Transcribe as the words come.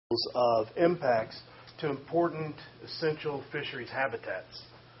of impacts to important essential fisheries habitats.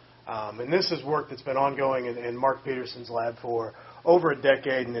 And this is work that's been ongoing in Mark Peterson's lab for over a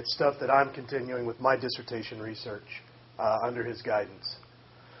decade, and it's stuff that I'm continuing with my dissertation research under his guidance.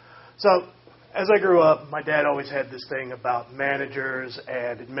 So as I grew up, my dad always had this thing about managers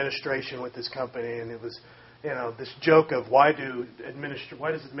and administration with this company, and it was, this joke of why does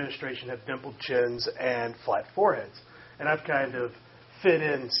administration have dimpled chins and flat foreheads? And I've kind of fit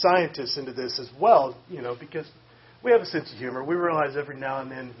in scientists into this as well, because we have a sense of humor. We realize every now and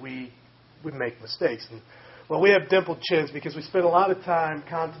then we make mistakes. And, well, we have dimpled chins because we spend a lot of time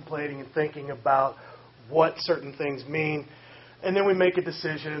contemplating and thinking about what certain things mean, and then we make a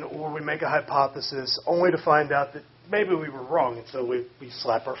decision or we make a hypothesis only to find out that maybe we were wrong, and so we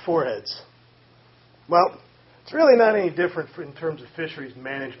slap our foreheads. Well, it's really not any different in terms of fisheries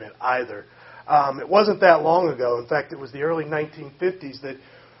management either. It wasn't that long ago. In fact, it was the early 1950s that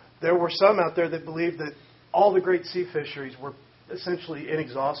there were some out there that believed that all the great sea fisheries were essentially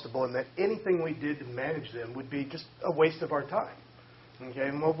inexhaustible and that anything we did to manage them would be just a waste of our time. Okay?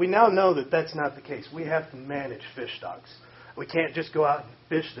 And well, we now know that that's not the case. We have to manage fish stocks. We can't just go out and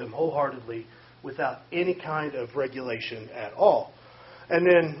fish them wholeheartedly without any kind of regulation at all. And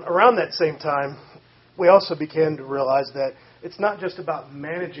then around that same time, we also began to realize that it's not just about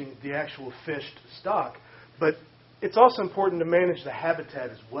managing the actual fished stock, but it's also important to manage the habitat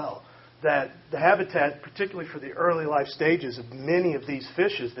as well. That the habitat, particularly for the early life stages of many of these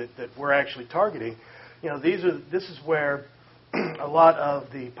fishes that we're actually targeting, this is where a lot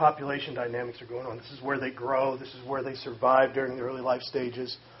of the population dynamics are going on. This is where they grow. This is where they survive during the early life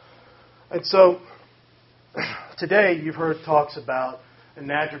stages. And so today you've heard talks about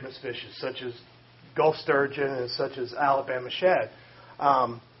anadromous fishes such as Gulf sturgeon and such as Alabama shad.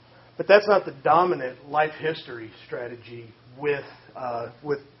 But that's not the dominant life history strategy with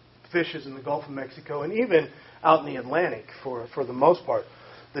fishes in the Gulf of Mexico and even out in the Atlantic for the most part.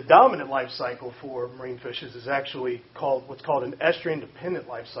 The dominant life cycle for marine fishes is actually what's called an estuarine-dependent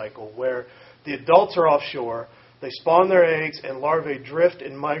life cycle, where the adults are offshore, they spawn their eggs, and larvae drift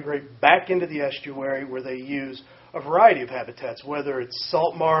and migrate back into the estuary where they use a variety of habitats, whether it's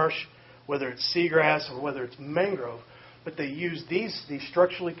salt marsh, whether it's seagrass, or whether it's mangrove. But they use these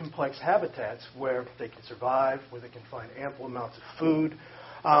structurally complex habitats where they can survive, where they can find ample amounts of food,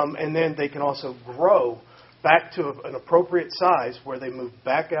 and then they can also grow back to an appropriate size where they move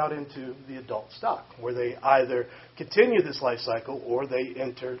back out into the adult stock, where they either continue this life cycle or they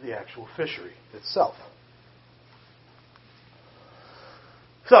enter the actual fishery itself.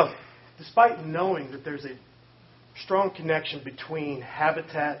 So, despite knowing that there's a strong connection between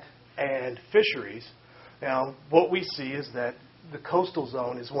habitat and fisheries, now what we see is that the coastal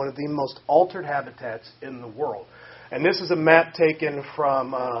zone is one of the most altered habitats in the world. And this is a map taken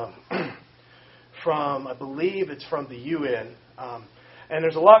from I believe it's from the UN. And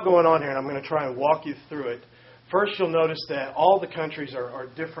there's a lot going on here, and I'm going to try and walk you through it. First, you'll notice that all the countries are a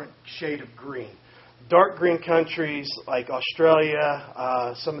different shade of green. Dark green countries like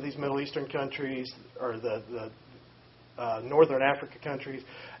Australia, some of these Middle Eastern countries, or the Northern Africa countries,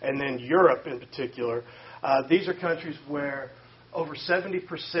 and then Europe in particular. These are countries where over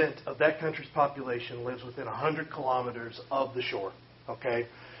 70% of that country's population lives within 100 kilometers of the shore. Okay?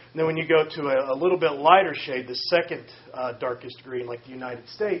 And then when you go to a little bit lighter shade, the second darkest green, like the United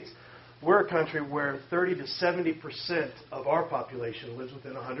States, we're a country where 30 to 70% of our population lives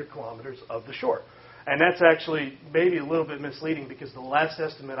within 100 kilometers of the shore. And that's actually maybe a little bit misleading because the last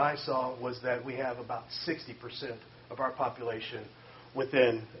estimate I saw was that we have about 60% of our population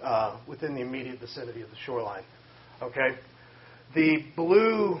within the immediate vicinity of the shoreline. Okay? The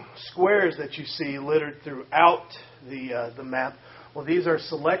blue squares that you see littered throughout the map, well, these are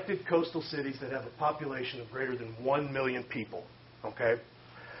selected coastal cities that have a population of greater than 1 million people. Okay?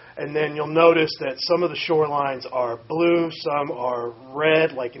 And then you'll notice that some of the shorelines are blue, some are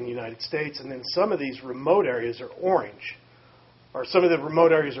red, like in the United States, and then some of these remote areas are orange. Or some of the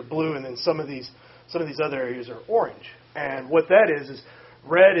remote areas are blue, and then some of these other areas are orange. And what that is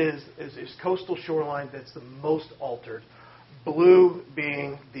red is coastal shoreline that's the most altered, blue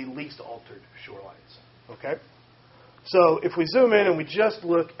being the least altered shorelines. Okay? So if we zoom in and we just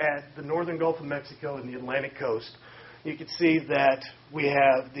look at the northern Gulf of Mexico and the Atlantic coast, you can see that we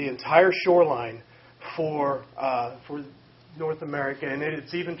have the entire shoreline for North America, and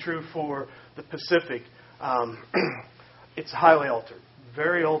it's even true for the Pacific. It's highly altered,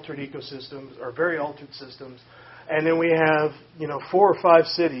 very altered ecosystems, or very altered systems. And then we have, four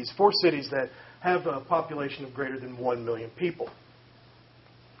cities that have a population of greater than 1 million people.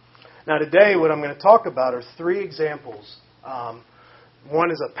 Now today what I'm going to talk about are three examples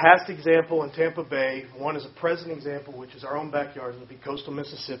One is a past example in Tampa Bay. One is a present example, which is our own backyard, would be coastal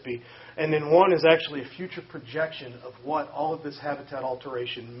Mississippi. And then one is actually a future projection of what all of this habitat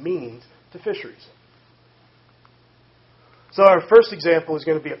alteration means to fisheries. So our first example is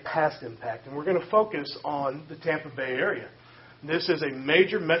going to be a past impact, and we're going to focus on the Tampa Bay area. This is a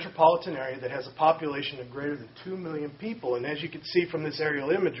major metropolitan area that has a population of greater than 2 million people. And as you can see from this aerial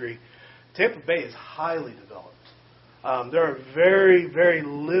imagery, Tampa Bay is highly developed. There are very, very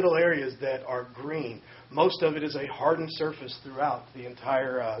little areas that are green. Most of it is a hardened surface throughout the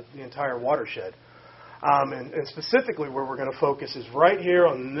entire watershed. And specifically where we're going to focus is right here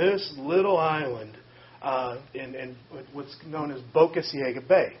on this little island in what's known as Boca Ciega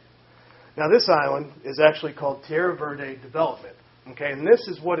Bay. Now this island is actually called Tierra Verde Development. Okay, and this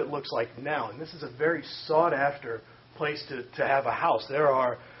is what it looks like now. And this is a very sought after place to have a house.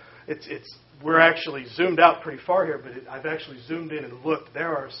 We're actually zoomed out pretty far here, but I've actually zoomed in and looked.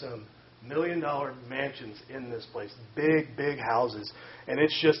 There are some $1 million mansions in this place, big, big houses. And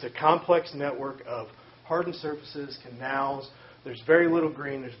it's just a complex network of hardened surfaces, canals. There's very little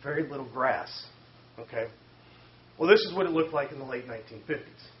green. There's very little grass. Okay. Well, this is what it looked like in the late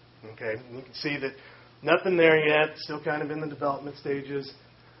 1950s. Okay. And you can see that nothing there yet, still kind of in the development stages.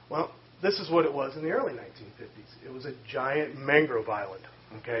 Well, this is what it was in the early 1950s. It was a giant mangrove island.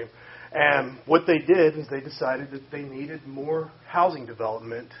 Okay. And what they did is they decided that they needed more housing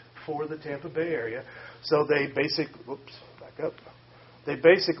development for the Tampa Bay area. So they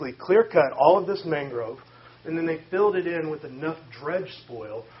basically clear-cut all of this mangrove, and then they filled it in with enough dredge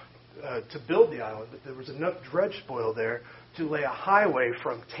spoil to build the island. But there was enough dredge spoil there to lay a highway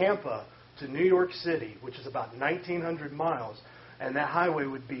from Tampa to New York City, which is about 1,900 miles, and that highway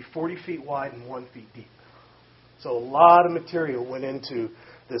would be 40 feet wide and 1 foot deep. So a lot of material went into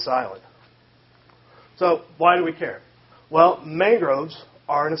this island. So why do we care? Well, mangroves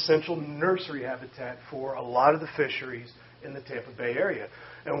are an essential nursery habitat for a lot of the fisheries in the Tampa Bay area.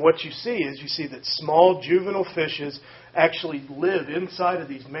 And what you see that small juvenile fishes actually live inside of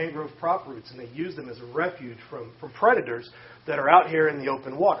these mangrove prop roots, and they use them as a refuge from predators that are out here in the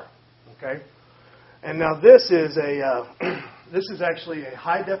open water. Okay? And now this is actually a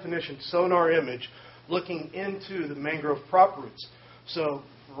high definition sonar image looking into the mangrove prop roots. So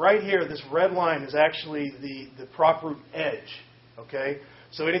right here, this red line is actually the prop root edge. Okay?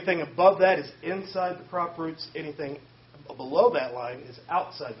 So anything above that is inside the prop roots. Anything below that line is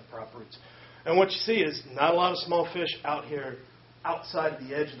outside the prop roots. And what you see is not a lot of small fish out here outside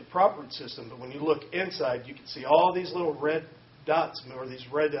the edge of the prop root system. But when you look inside, you can see all these little red dots or these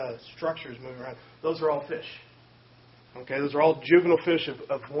red structures moving around. Those are all fish. Okay? Those are all juvenile fish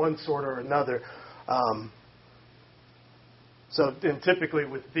of one sort or another. So and typically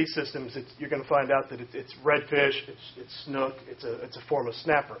with these systems, you're going to find out that it's redfish, it's snook, it's a form of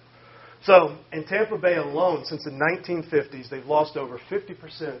snapper. So in Tampa Bay alone, since the 1950s, they've lost over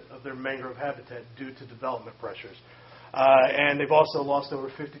 50% of their mangrove habitat due to development pressures. And they've also lost over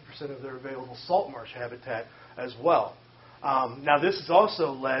 50% of their available salt marsh habitat as well. Now this has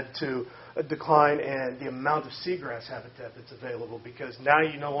also led to a decline in the amount of seagrass habitat that's available, because now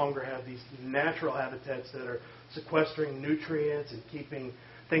you no longer have these natural habitats that are sequestering nutrients and keeping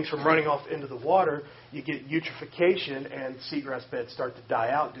things from running off into the water. You get eutrophication and seagrass beds start to die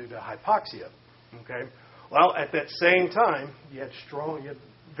out due to hypoxia. Okay? Well, at that same time, you had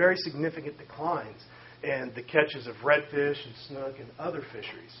very significant declines in the catches of redfish and snook and other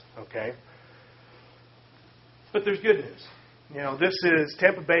fisheries. Okay? But there's good news. You know,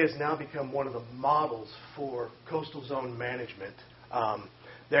 Tampa Bay has now become one of the models for coastal zone management.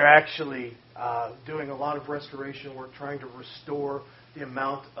 They're actually doing a lot of restoration work, trying to restore the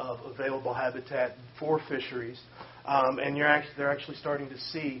amount of available habitat for fisheries. And they're actually starting to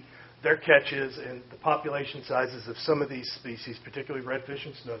see their catches and the population sizes of some of these species, particularly redfish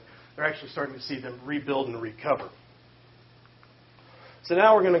and snook, they're actually starting to see them rebuild and recover. So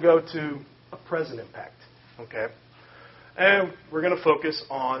now we're going to go to a present impact. Okay? And we're going to focus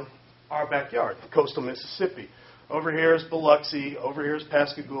on our backyard, coastal Mississippi. Over here is Biloxi. Over here is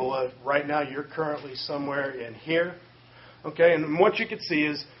Pascagoula. Right now, you're currently somewhere in here. Okay, and what you can see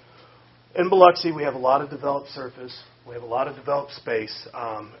is in Biloxi, we have a lot of developed surface. We have a lot of developed space.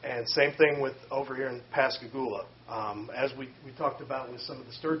 And same thing with over here in Pascagoula. As we talked about with some of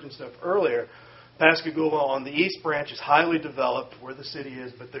the sturgeon stuff earlier, Pascagoula on the east branch is highly developed where the city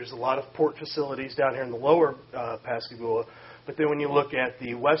is, but there's a lot of port facilities down here in the lower Pascagoula. But then when you look at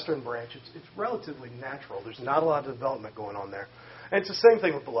the western branch, it's relatively natural. There's not a lot of development going on there. And it's the same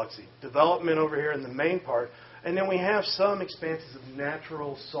thing with Biloxi. Development over here in the main part, and then we have some expanses of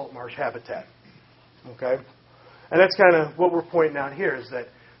natural salt marsh habitat. Okay? And that's kind of what we're pointing out here, is that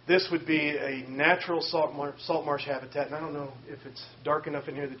this would be a natural salt marsh habitat. And I don't know if it's dark enough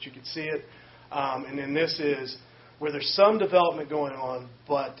in here that you can see it. And then this is where there's some development going on,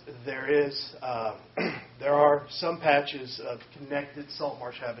 but there are some patches of connected salt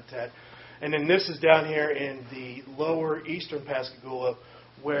marsh habitat. And then this is down here in the lower eastern Pascagoula,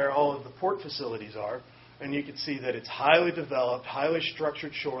 where all of the port facilities are. And you can see that it's highly developed, highly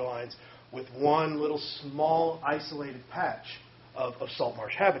structured shorelines with one little small isolated patch of salt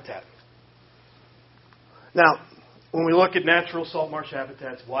marsh habitat. Now, when we look at natural salt marsh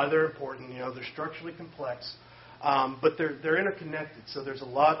habitats, why they're important, they're structurally complex, but they're interconnected. So there's a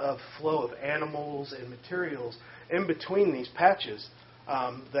lot of flow of animals and materials in between these patches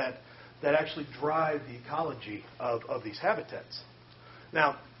that actually drive the ecology of these habitats.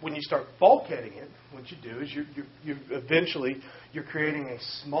 Now, when you start bulkheading it, what you do is you eventually you're creating a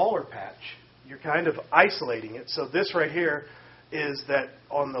smaller patch. You're kind of isolating it. So this right here is that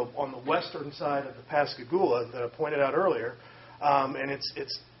on the western side of the Pascagoula that I pointed out earlier, and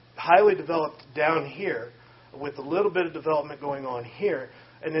it's highly developed down here with a little bit of development going on here.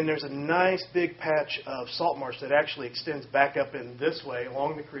 And then there's a nice big patch of salt marsh that actually extends back up in this way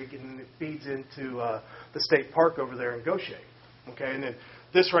along the creek, and then it feeds into the state park over there in Gaucher. Okay, and then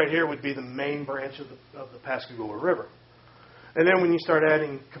this right here would be the main branch of the Pascagoula River. And then when you start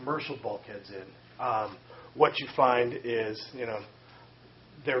adding commercial bulkheads in, what you find is,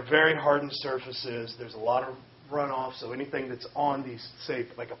 they're very hardened surfaces. There's a lot of runoff, so anything that's on these, say,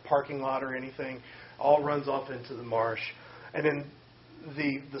 like a parking lot or anything, all runs off into the marsh. And then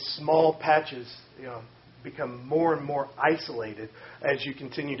the small patches, become more and more isolated as you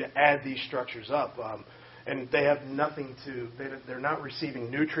continue to add these structures up. And they have nothing they're not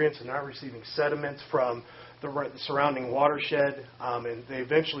receiving nutrients, they're not receiving sediments from the surrounding watershed, and they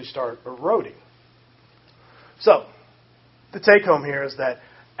eventually start eroding. So, the take home here is that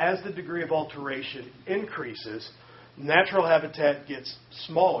as the degree of alteration increases, natural habitat gets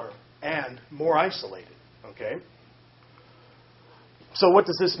smaller and more isolated. Okay? So what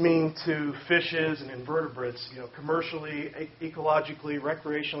does this mean to fishes and invertebrates, commercially, ecologically,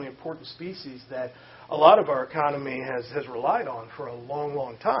 recreationally important species that a lot of our economy has relied on for a long,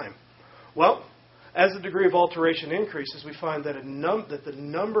 long time? Well, as the degree of alteration increases, we find that the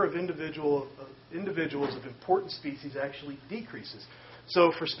number of individuals of important species actually decreases.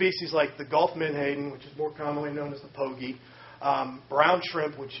 So for species like the Gulf menhaden, which is more commonly known as the pogie, brown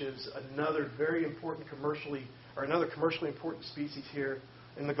shrimp, which is another commercially important species here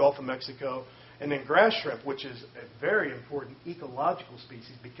in the Gulf of Mexico, and then grass shrimp, which is a very important ecological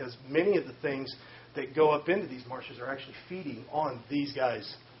species because many of the things that go up into these marshes are actually feeding on these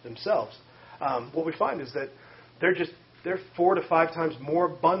guys themselves. What we find is that they're 4 to 5 times more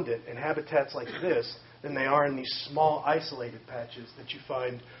abundant in habitats like this than they are in these small isolated patches that you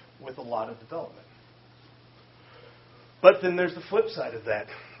find with a lot of development. But then there's the flip side of that.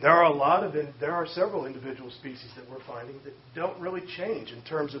 There are several individual species that we're finding that don't really change in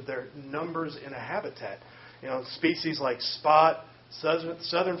terms of their numbers in a habitat. Species like spot,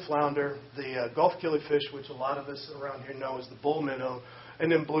 southern flounder, the Gulf killifish, which a lot of us around here know as the bull minnow,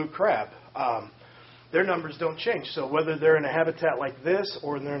 and then blue crab. Their numbers don't change. So whether they're in a habitat like this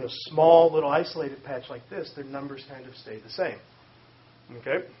or they're in a small little isolated patch like this, their numbers kind of stay the same.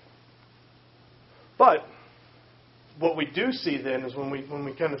 Okay? But what we do see then is when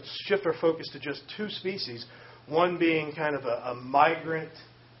we kind of shift our focus to just 2 species, one being kind of a migrant,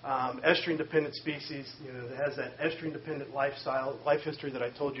 estuarine-dependent species, that has that estuarine-dependent life history that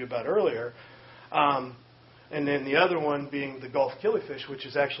I told you about earlier, and then the other one being the Gulf killifish, which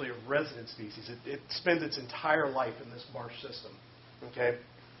is actually a resident species. It spends its entire life in this marsh system. Okay?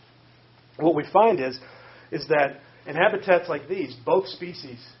 What we find is that in habitats like these, both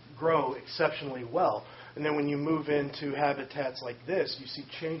species grow exceptionally well. And then when you move into habitats like this, you see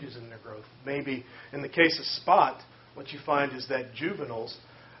changes in their growth. Maybe in the case of spot, what you find is that juveniles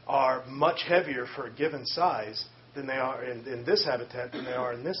are much heavier for a given size than they are in this habitat than they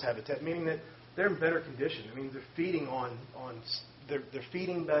are in this habitat, meaning that they're in better condition. I mean, they're feeding they're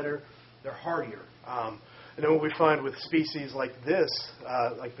feeding better, they're hardier. And then what we find with species like this,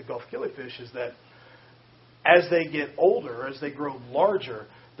 like the Gulf killifish, is that as they get older, as they grow larger,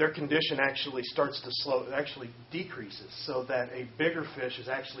 their condition actually decreases, so that a bigger fish is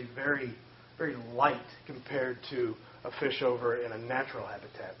actually very, very light compared to a fish over in a natural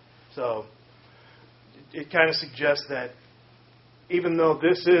habitat. So it kind of suggests that even though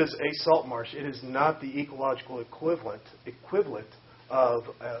this is a salt marsh, it is not the ecological equivalent of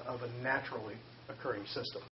a naturally occurring system.